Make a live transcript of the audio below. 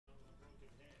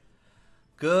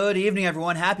Good evening,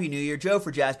 everyone. Happy New Year. Joe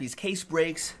for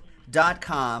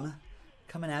JaspysCaseBreaks.com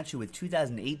coming at you with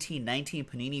 2018-19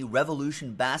 Panini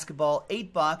Revolution Basketball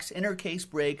 8-box inner case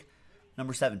break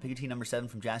number 7. Pick your team number 7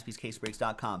 from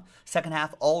JaspysCaseBreaks.com. Second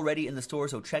half already in the store,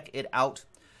 so check it out.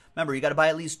 Remember, you got to buy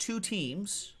at least 2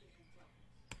 teams.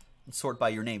 And sort by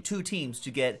your name. 2 teams to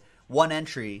get 1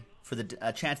 entry for the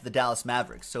chance of the Dallas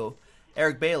Mavericks. So,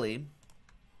 Eric Bailey,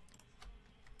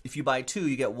 if you buy 2,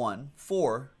 you get 1.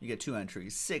 4, you get 2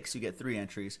 entries. 6, you get 3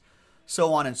 entries.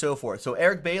 So on and so forth. So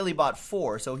Eric Bailey bought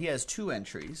 4, so he has 2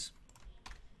 entries.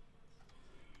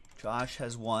 Josh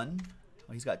has 1.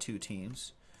 Well, he's got 2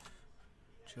 teams.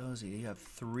 Josie, you have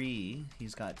 3.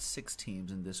 He's got 6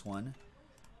 teams in this one.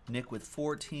 Nick with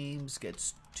 4 teams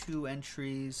gets 2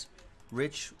 entries.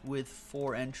 Rich with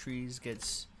 4 entries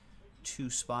gets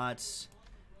 2 spots.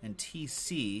 And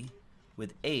TC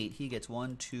with 8, he gets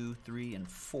 1, 2, 3, and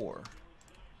 4. All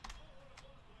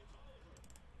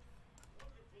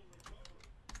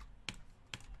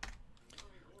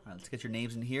right, let's get your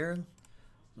names in here.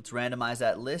 Let's randomize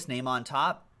that list. Name on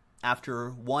top. After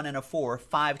 1 and a 4,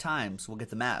 5 times, we'll get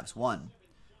the Mavs. 1,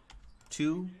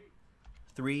 2,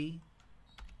 3,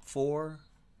 4,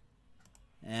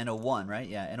 and a 1, right?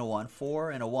 Yeah, and a 1. 4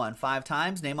 and a 1. 5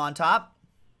 times. Name on top.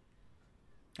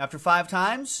 After 5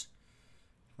 times,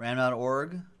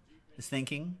 Random.org is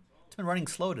thinking. It's been running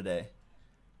slow today.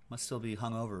 Must still be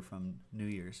hungover from New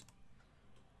Year's.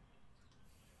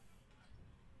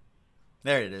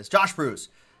 There it is. Josh Bruce.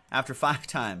 After 5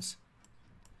 times.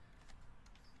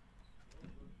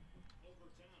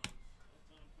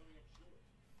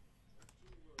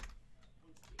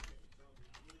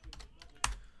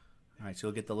 All right, so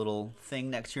you'll get the little thing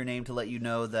next to your name to let you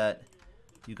know that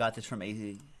you got this from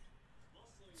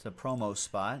it's a promo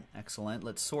spot. Excellent.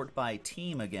 Let's sort by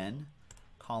team again.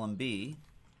 Column B.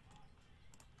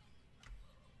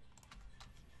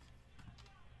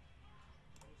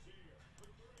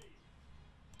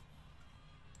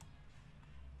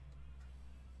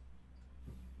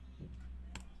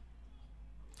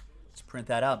 Let's print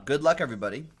that out. Good luck,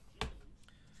 everybody.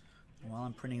 While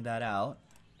I'm printing that out,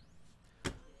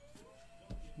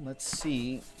 let's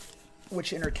see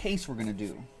which inner case we're going to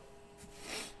do.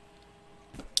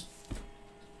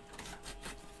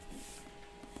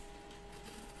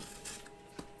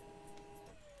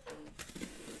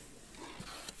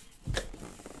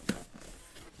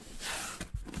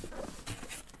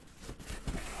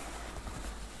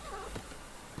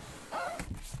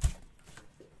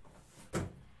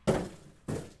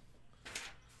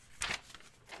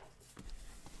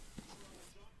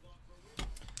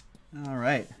 All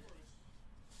right.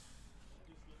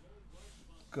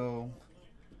 Go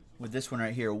with this one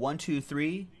right here. 1, 2,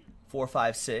 3, 4,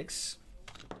 5, 6.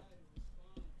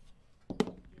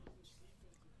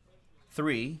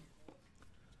 3.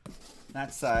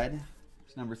 That side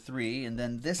is number 3. And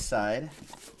then this side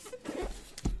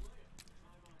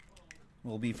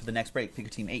will be for the next break. Pick a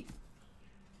team 8.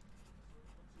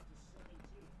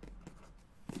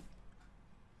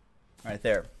 Right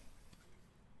there.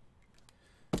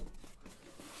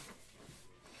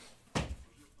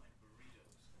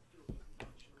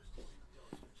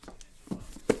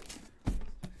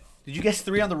 Did you guess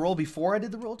 3 on the roll before I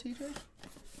did the roll, TJ?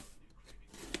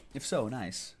 If so,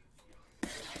 nice.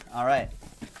 All right.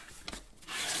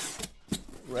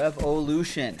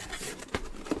 Revolution.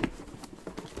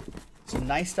 Some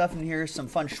nice stuff in here. Some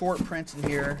fun short prints in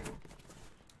here.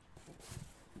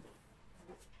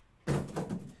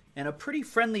 And a pretty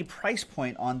friendly price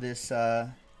point on this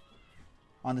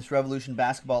Revolution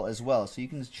basketball as well. So you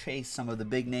can chase some of the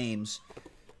big names.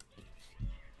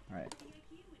 All right.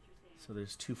 So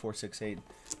there's 2, 4, 6, 8.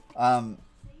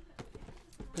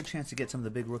 Good chance to get some of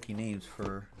the big rookie names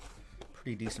for a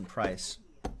pretty decent price.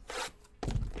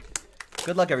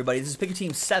 Good luck, everybody. This is Pick a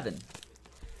Team 7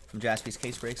 from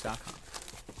JaspysCaseBreaks.com.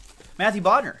 Matthew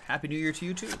Bodner, Happy New Year to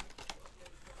you, too.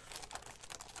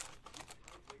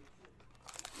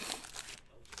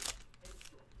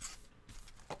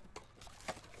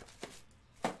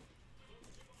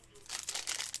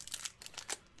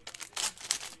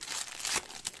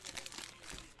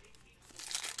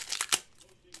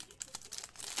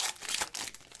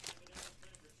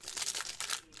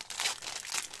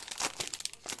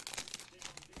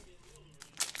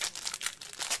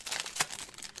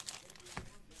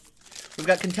 We've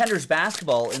got Contenders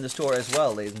Basketball in the store as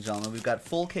well, ladies and gentlemen. We've got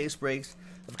full case breaks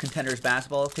of Contenders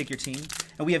Basketball. Pick your team.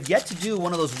 And we have yet to do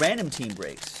one of those random team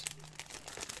breaks.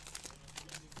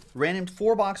 Random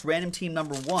 4-box random team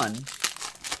number 1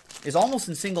 is almost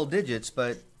in single digits,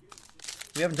 but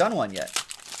we haven't done one yet.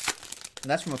 And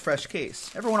that's from a fresh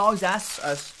case. Everyone always asks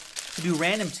us to do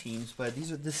random teams, but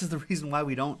this is the reason why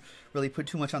we don't really put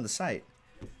too much on the site.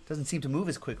 It doesn't seem to move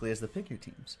as quickly as the pick your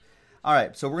teams. All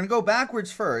right, so we're going to go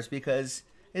backwards first because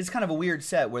it's kind of a weird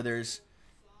set where there's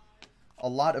a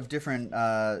lot of different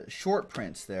short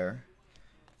prints there.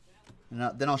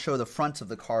 And then I'll show the fronts of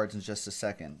the cards in just a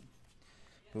second.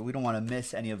 But we don't want to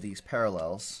miss any of these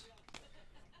parallels.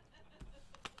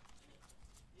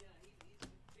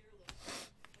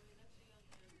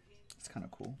 It's kind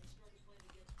of cool.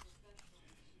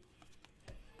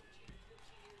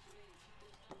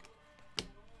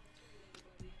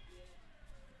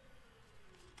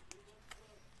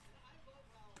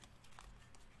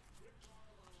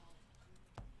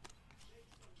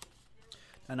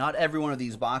 Now, not every one of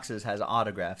these boxes has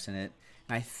autographs in it.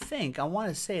 And I want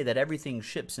to say that everything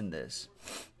ships in this.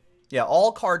 Yeah,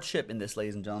 all cards ship in this,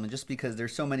 ladies and gentlemen, just because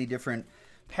there's so many different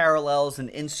parallels and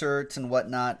inserts and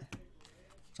whatnot.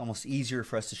 It's almost easier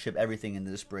for us to ship everything in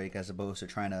this break as opposed to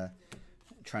trying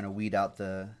to weed out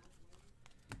the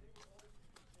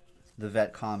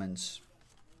vet commons.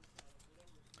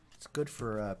 It's good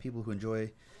for people who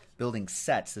enjoy building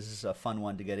sets. This is a fun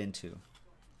one to get into.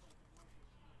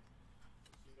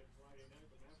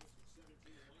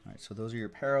 All right, so those are your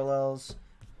parallels.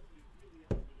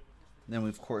 And then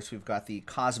of course we've got the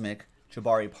cosmic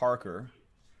Jabari Parker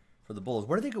for the Bulls.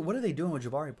 What are they doing with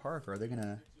Jabari Parker? Are they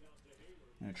gonna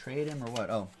trade him or what?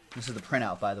 Oh, this is the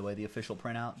printout, by the way, the official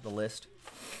printout, the list.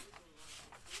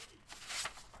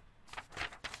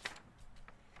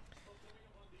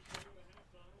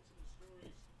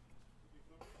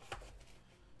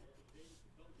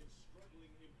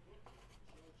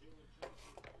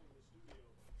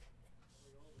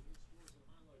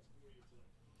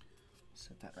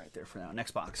 Set that right there for now.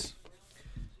 Next box.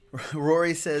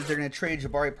 Rory says they're going to trade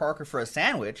Jabari Parker for a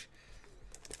sandwich.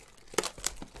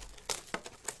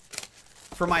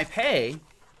 For my pay,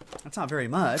 that's not very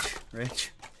much,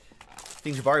 Rich.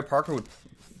 Think Jabari Parker would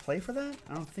play for that?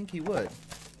 I don't think he would.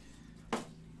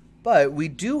 But we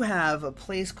do have a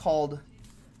place called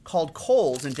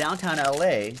Kohl's in downtown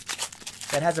LA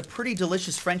that has a pretty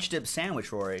delicious French dip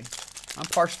sandwich, Rory. I'm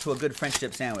partial to a good French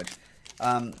dip sandwich.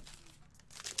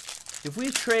 If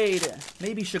we trade,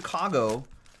 maybe Chicago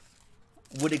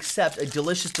would accept a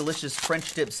delicious, delicious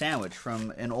French dip sandwich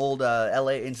from an old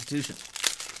LA institution.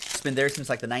 It's been there since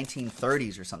like the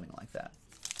 1930s or something like that.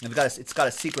 And it's got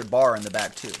a secret bar in the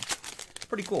back too. It's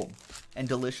pretty cool. And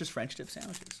delicious French dip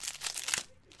sandwiches.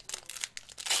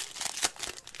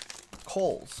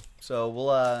 Kohl's. So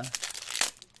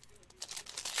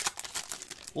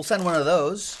we'll send one of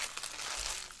those.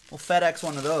 We'll FedEx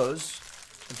one of those.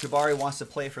 If Jabari wants to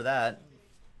play for that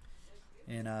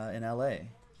in LA.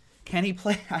 Can he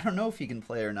play? I don't know if he can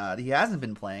play or not. He hasn't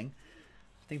been playing.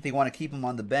 I think they want to keep him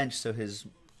on the bench so his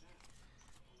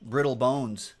brittle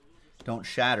bones don't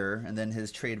shatter, and then his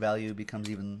trade value becomes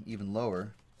even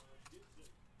lower.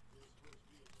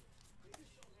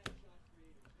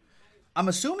 I'm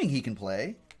assuming he can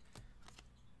play.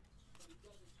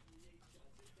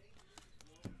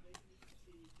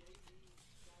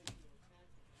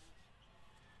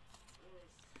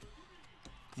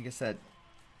 I guess that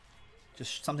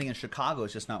just something in Chicago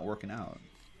is just not working out.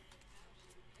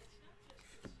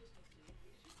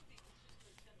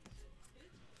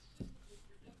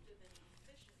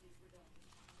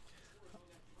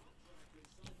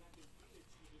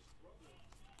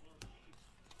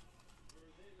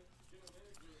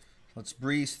 Let's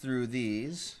breeze through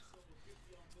these.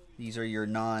 These are your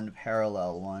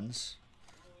non-parallel ones,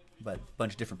 but a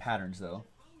bunch of different patterns though.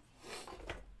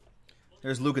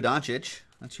 There's Luka Doncic.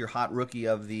 That's your hot rookie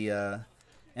of the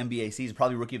NBA season,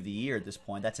 probably rookie of the year at this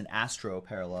point. That's an Astro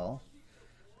parallel.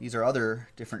 These are other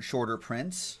different shorter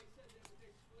prints.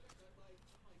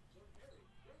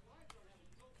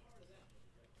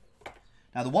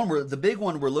 Now the big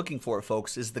one we're looking for,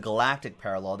 folks, is the Galactic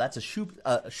parallel. That's a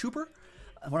super.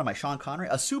 What am I, Sean Connery?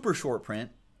 A super short print.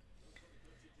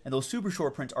 And those super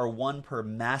short prints are one per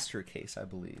master case, I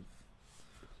believe.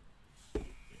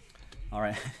 All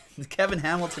right, Kevin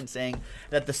Hamilton saying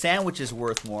that the sandwich is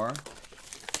worth more.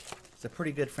 It's a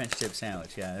pretty good French dip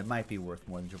sandwich. Yeah, it might be worth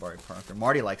more than Jabari Parker.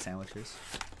 Marty likes sandwiches.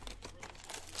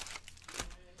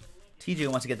 TJ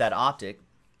wants to get that optic.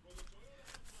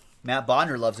 Matt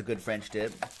Bodner loves a good French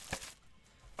dip.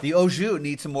 The au jus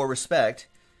needs some more respect.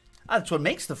 That's what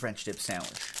makes the French dip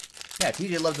sandwich. Yeah,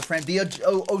 TJ loves the French. The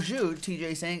au jus,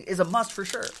 TJ saying, is a must for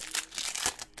sure.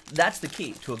 That's the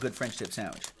key to a good French dip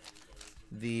sandwich.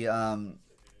 The au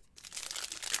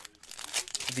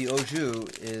jus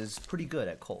is pretty good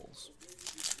at Kohl's.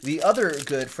 The other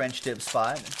good French dip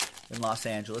spot in Los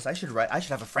Angeles, I should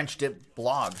have a French dip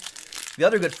blog. The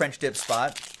other good French dip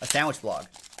spot a sandwich vlog.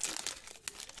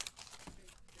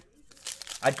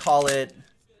 I'd call it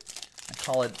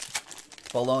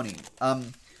bologna.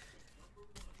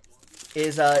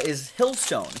 Is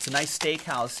Hillstone. It's a nice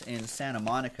steakhouse in Santa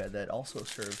Monica that also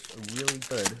serves a really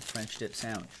good French dip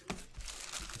sandwich.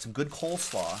 And some good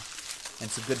coleslaw and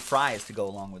some good fries to go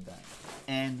along with that.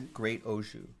 And great au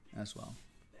jus as well.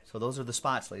 So those are the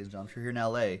spots, ladies and gentlemen. If you're here in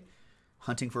LA,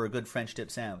 hunting for a good French dip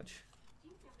sandwich.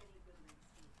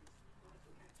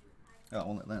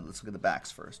 Oh, let's look at the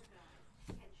backs first.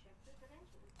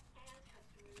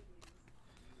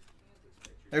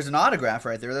 There's an autograph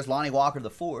right there. There's Lonnie Walker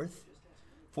IV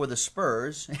for the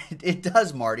Spurs. It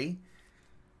does, Marty.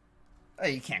 Oh,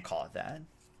 you can't call it that.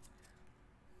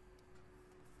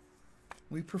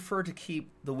 We prefer to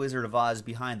keep the Wizard of Oz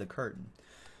behind the curtain.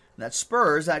 That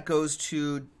Spurs, that goes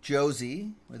to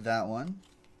Josie with that one.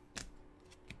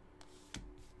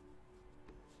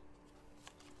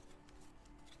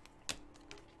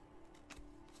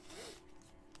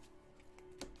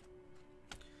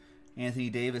 Anthony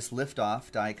Davis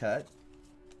liftoff die cut.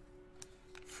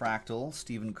 Fractal,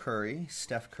 Stephen Curry,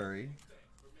 Stephen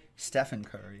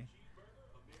Curry.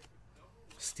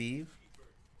 Steve.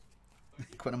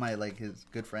 What am I, like his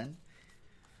good friend?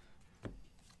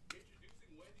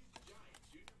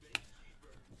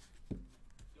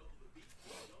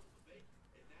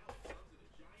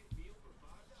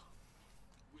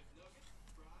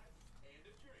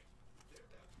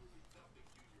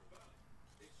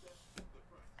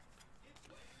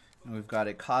 And we've got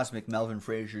a Cosmic Melvin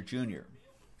Frazier Jr.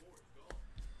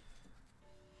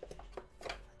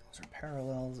 Those are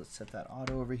parallels. Let's set that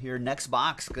auto over here. Next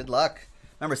box. Good luck.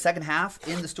 Remember, second half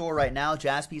in the store right now.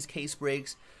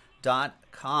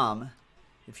 JaspysCaseBreaks.com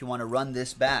if you want to run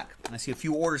this back. And I see a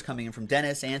few orders coming in from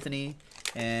Dennis, Anthony,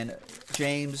 and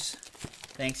James.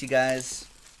 Thanks, you guys.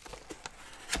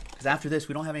 Because after this,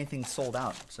 we don't have anything sold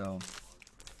out. So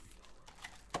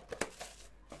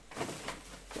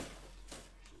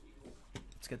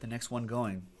get the next one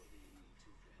going.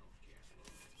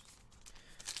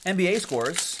 NBA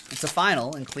scores. It's a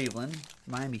final in Cleveland.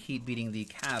 Miami Heat beating the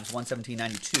Cavs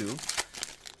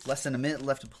 117-92. Less than a minute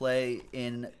left to play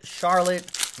in Charlotte.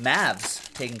 Mavs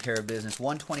taking care of business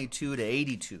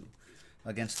 122-82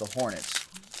 against the Hornets.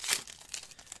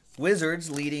 Wizards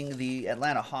leading the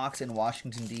Atlanta Hawks in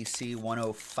Washington, D.C.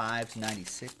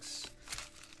 105-96.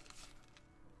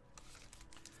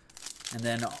 And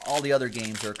then all the other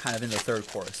games are kind of in the third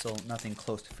quarter, so nothing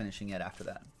close to finishing yet after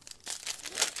that.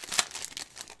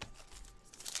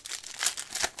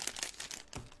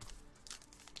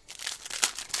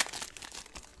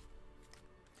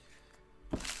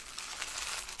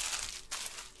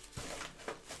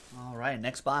 All right,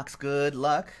 next box. Good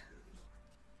luck.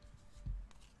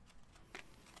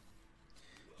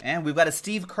 And we've got a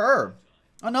Steve Kerr.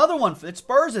 Another one. It's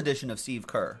Spurs edition of Steve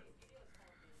Kerr.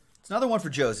 It's another one for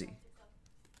Josie.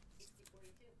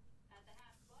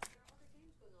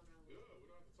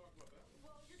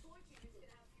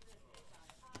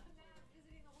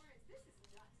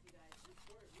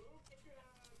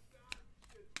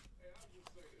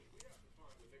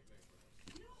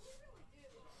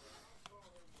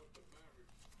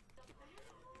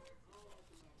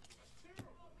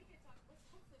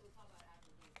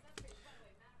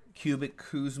 Cubic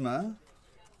Kuzma.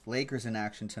 Lakers in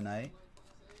action tonight.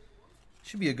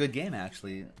 Should be a good game,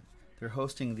 actually. They're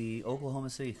hosting the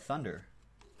Oklahoma City Thunder.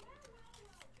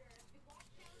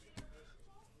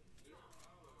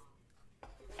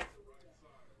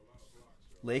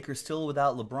 Lakers still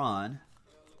without LeBron.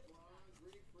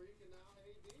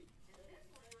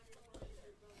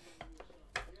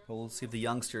 But we'll see if the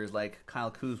youngsters like Kyle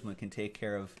Kuzma can take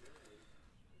care of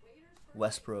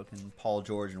Westbrook and Paul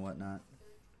George and whatnot.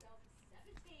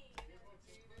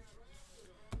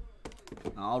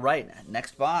 All right,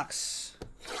 next box.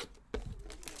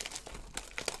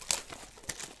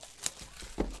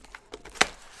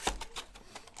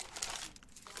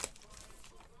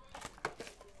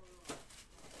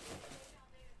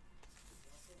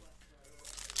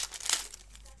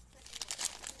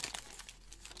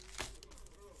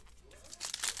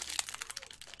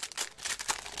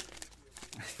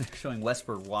 They're showing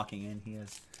Westbrook walking in. He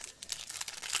has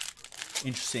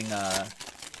interesting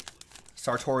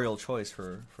sartorial choice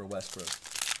for Westbrook.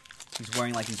 He's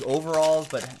wearing like these overalls,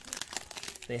 but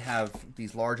they have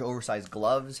these large oversized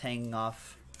gloves hanging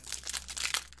off.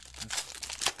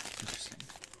 Interesting.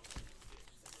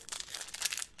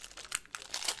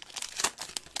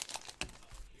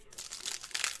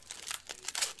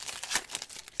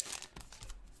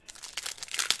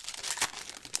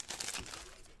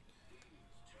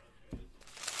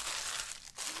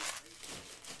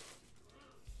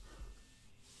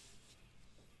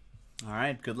 All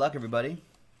right, good luck, everybody.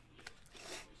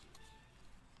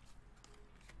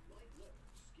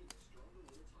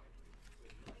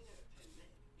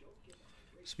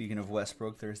 Speaking of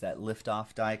Westbrook, there's that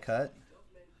liftoff die cut.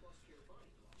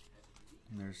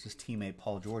 And there's his teammate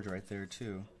Paul George right there,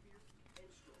 too.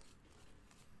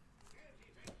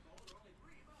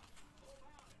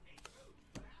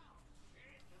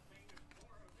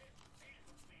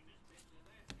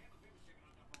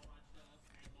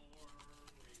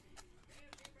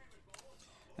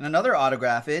 And another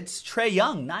autograph, it's Trae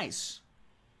Young. Nice.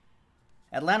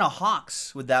 Atlanta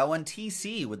Hawks with that one.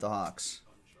 TC with the Hawks.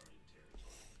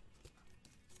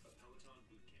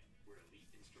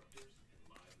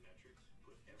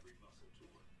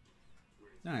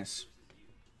 Nice.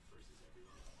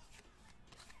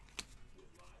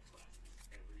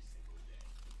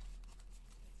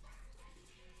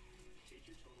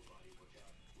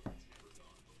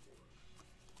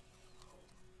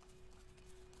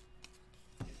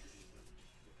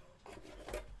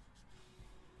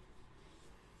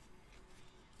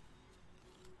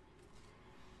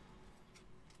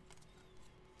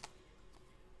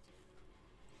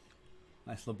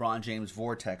 Nice LeBron James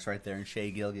Vortex right there, and Shai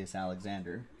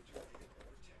Gilgeous-Alexander.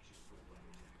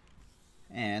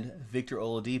 And Victor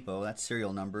Oladipo, that's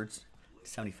serial numbered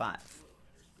 75.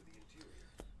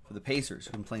 For the Pacers,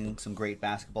 who've been playing some great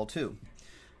basketball too.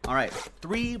 All right,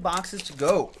 3 boxes to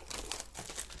go.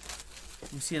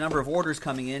 You see a number of orders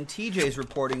coming in. TJ's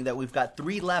reporting that we've got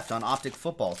 3 left on Optic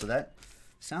Football, so that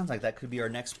sounds like that could be our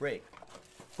next break.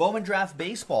 Bowman Draft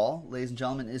Baseball, ladies and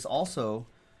gentlemen, is also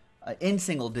in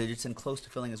single digits and close to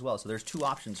filling as well. So there's 2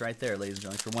 options right there, ladies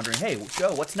and gentlemen. If you're wondering, hey,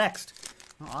 Joe, what's next?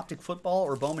 Well, Optic Football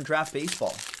or Bowman Draft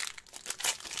Baseball?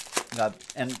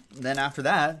 And then after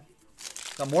that,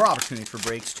 got more opportunity for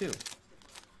breaks too.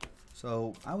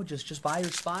 So I would just buy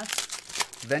your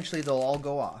spots. Eventually they'll all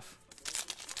go off.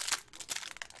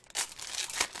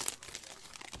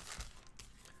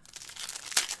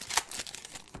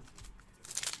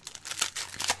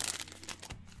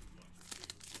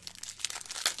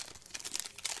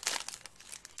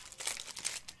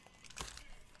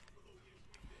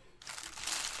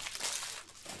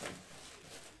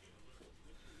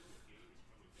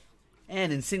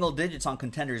 And in single digits on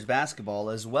Contenders basketball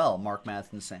as well, Mark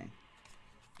Matheson's saying.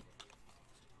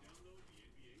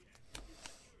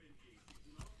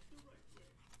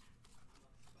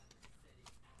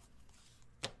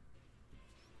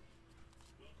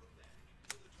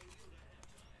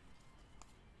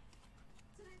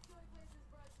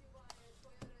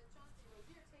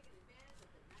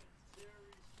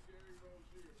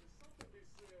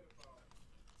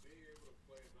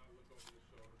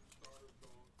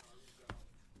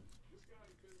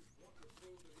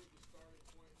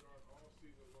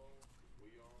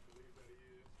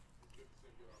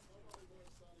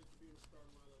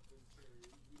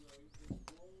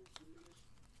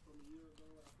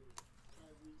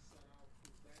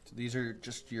 So these are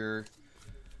just your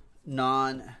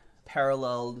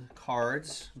non-paralleled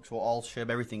cards, which will all ship.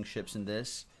 Everything ships in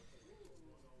this.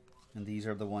 And these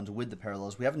are the ones with the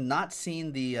parallels. We have not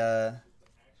seen the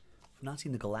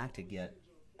Galactic yet.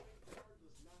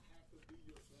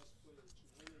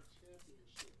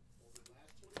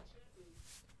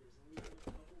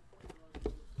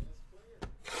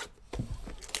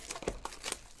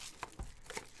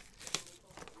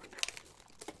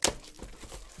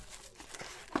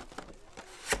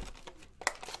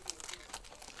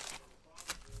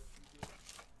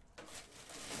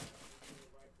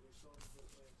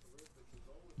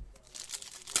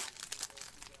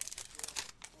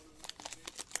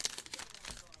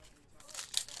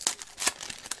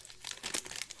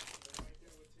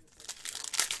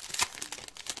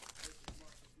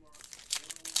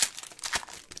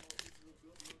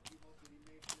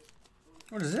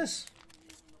 What is this?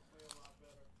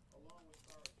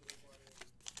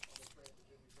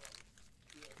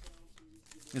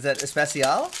 Is that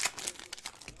Especial?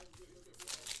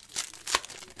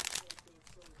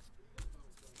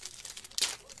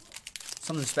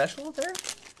 Something special there?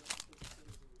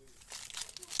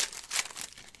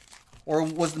 Or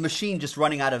was the machine just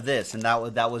running out of this and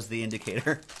that was the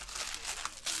indicator?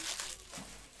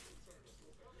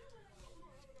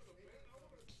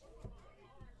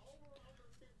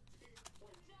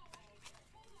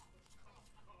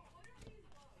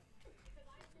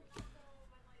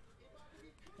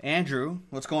 Andrew,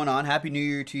 what's going on? Happy New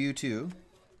Year to you too.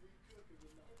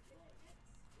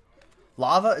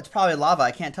 Lava? It's probably lava.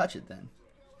 I can't touch it then.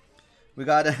 We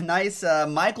got a nice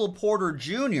Michael Porter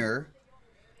Jr.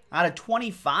 out of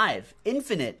 25.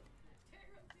 Infinite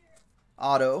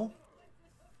auto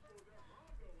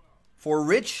For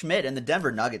Rich Schmidt and the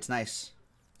Denver Nuggets. Nice.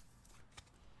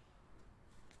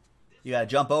 You gotta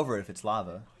jump over it if it's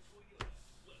lava.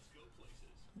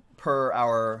 Per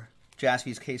our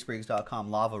jaspyscasebreaks.com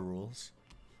lava rules.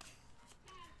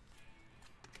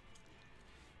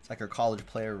 It's like our college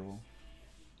player rule.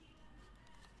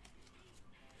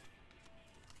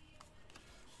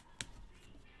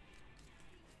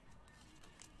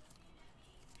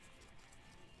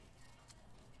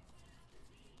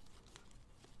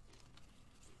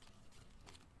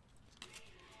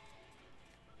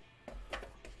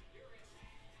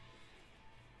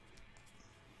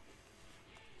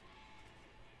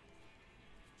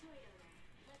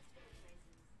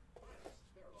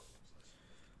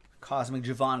 Cosmic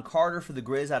Javon Carter for the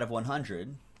Grizz out of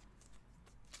 100.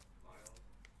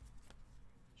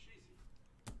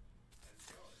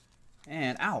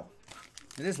 And, ow,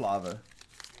 it is lava.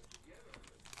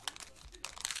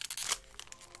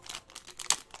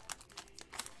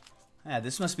 Yeah,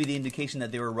 this must be the indication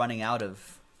that they were running out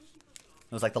of,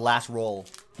 it was like the last roll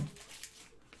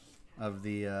of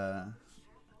the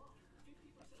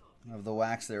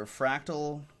wax there.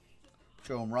 Fractal,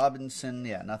 Jerome Robinson,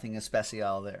 yeah, nothing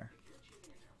especial there.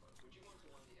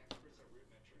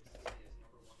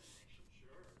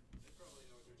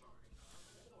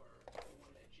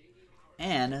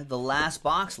 And the last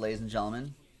box, ladies and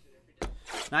gentlemen.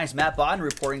 Nice. Matt Bodden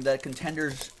reporting that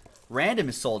Contenders Random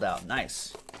is sold out.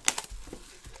 Nice.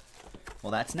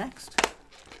 Well, that's next.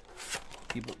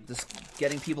 People just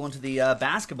getting people into the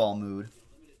basketball mood.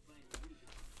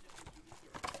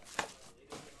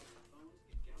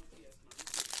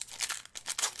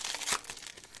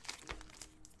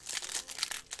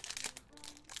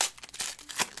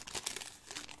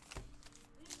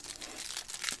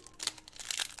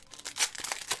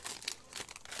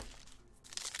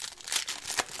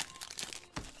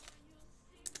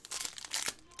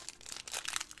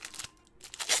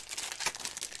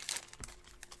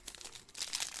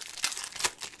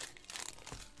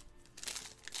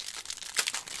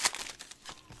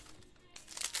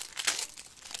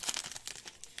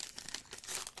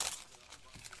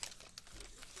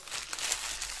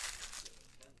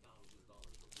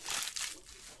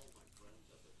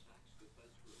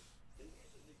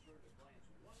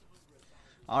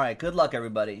 All right, good luck,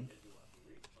 everybody.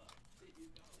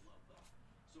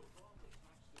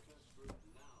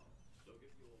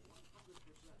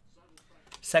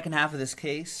 Second half of this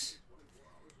case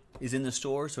is in the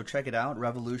store, so check it out.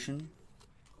 Revolution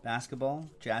Basketball,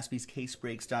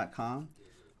 jaspyscasebreaks.com.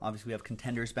 Obviously, we have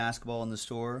Contenders Basketball in the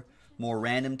store, more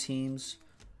random teams,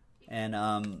 and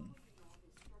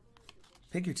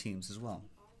pick your teams as well.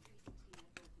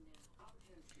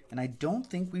 And I don't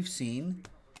think we've seen...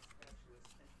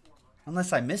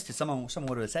 Unless I missed it, someone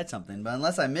would have said something. But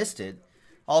unless I missed it,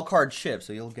 all cards ship,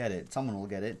 so you'll get it. Someone will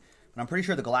get it. But I'm pretty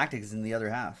sure the Galactic is in the other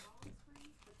half.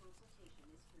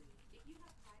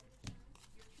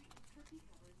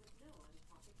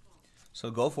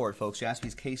 So go for it, folks.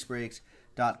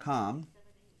 JaspysCaseBreaks.com.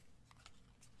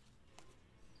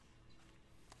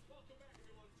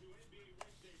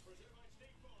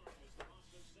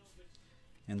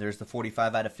 And there's the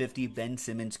 45 out of 50 Ben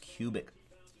Simmons Cubic.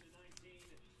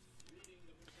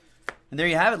 And there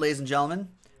you have it, ladies and gentlemen.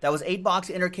 That was 8-box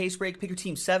inner case break. Pick your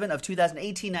team 7 of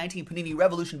 2018-19 Panini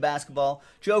Revolution Basketball.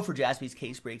 Joe for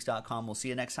JaspysCaseBreaks.com. We'll see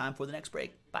you next time for the next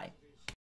break. Bye.